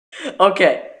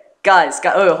Okay, guys,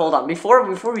 oh, hold on. Before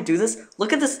we do this,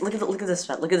 look at this. Look at this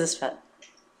pet. Look at this pet.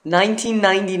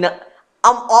 1999.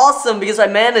 I'm awesome because I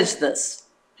managed this.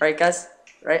 Right, guys?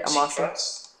 Right? I'm awesome. I'm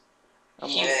awesome.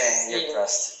 Yeah, you're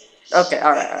pressed. Okay.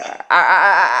 All right.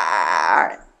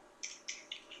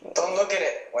 Don't look at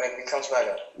it when it becomes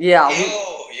mega. Yeah.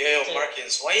 Yo,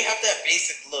 Marcus, why you have that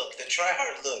basic look, the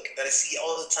try-hard look that I see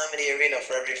all the time in the arena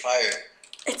for every fire?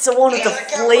 It's the one with the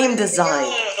flame design.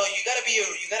 No. You gotta be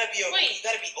OG. You gotta be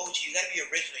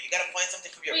original. You gotta find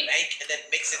something from your bank and then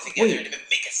mix it together and then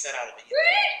make a set out of it.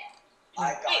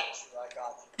 I got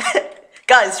you.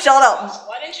 Guys, shut up.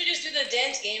 Why didn't you just do the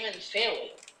dance game and fail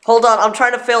it? Hold on, I'm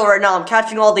trying to fail right now. I'm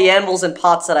catching all the animals and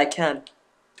pots that I can.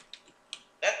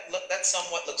 That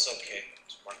somewhat looks okay.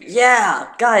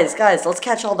 Yeah, guys, let's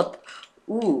catch all the...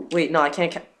 Ooh, wait, no, I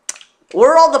can't catch...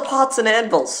 Where are all the pots and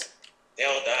anvils? They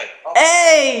all died. Oh.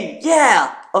 Hey,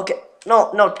 yeah! Okay,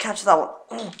 no, catch that one.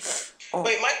 Oh.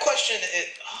 Wait, my question is...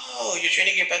 Oh, you're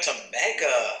training your pet to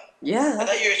Mega. Yeah. I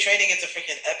thought you were training it to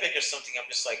freaking Epic or something. I'm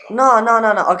just like... Oh.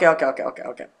 No.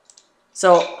 Okay.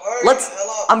 So,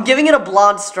 I'm giving it a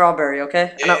blonde strawberry,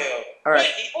 okay? Yeah. Alright.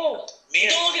 Don't look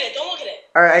at it.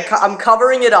 Alright, I'm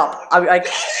covering it up.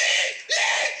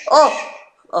 Oh.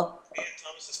 Me and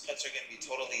Thomas's pets are gonna be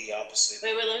totally the opposite.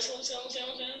 Wait, listen.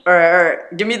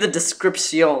 Alright. Give me the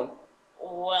description.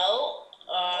 Well,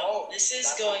 this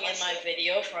is going in my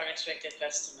video for unexpected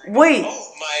pets tonight. Wait!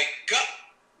 Oh my god!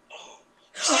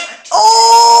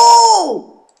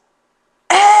 Oh!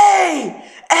 Hey!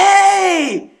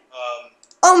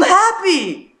 I'm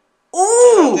happy!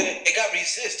 Ooh! It got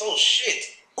resist. Oh shit!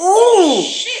 Ooh! Oh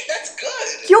shit! That's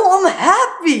good. Yo, I'm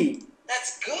happy.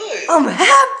 That's good. I'm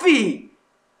happy.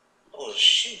 Oh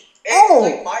shit! It's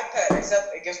like my pet,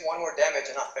 except it gives 1 more damage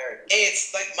and not fairy.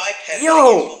 It's like my pet. Yo. But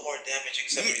it gives 1 more damage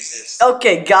except resist.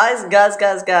 Okay, guys.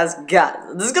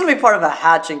 This is gonna be part of a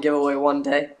hatching giveaway one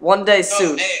day. One day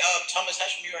soon. Hey, Thomas,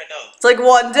 hatch me right now. It's like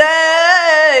one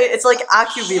day. It's like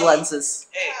AccuV lenses.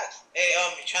 Hey,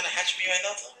 you trying to hatch me right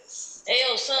now, Thomas? Hey,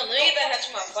 yo, son, let me get that hatch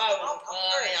to my 5. I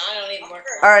don't need more.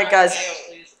 Alright, guys.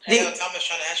 Hey, Thomas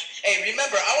trying to hatch me. Hey,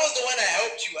 remember, I was the one that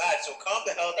helped you out, so calm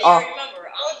the hell Hey, down. remember,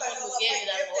 I'm the one who gave you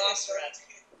that velociraptor.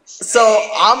 So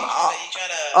I'm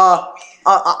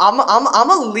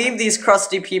gonna leave these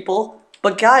crusty people.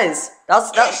 But guys,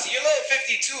 that's You're level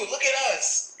 52. Look at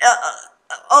us.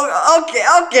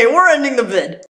 okay, we're ending the vid.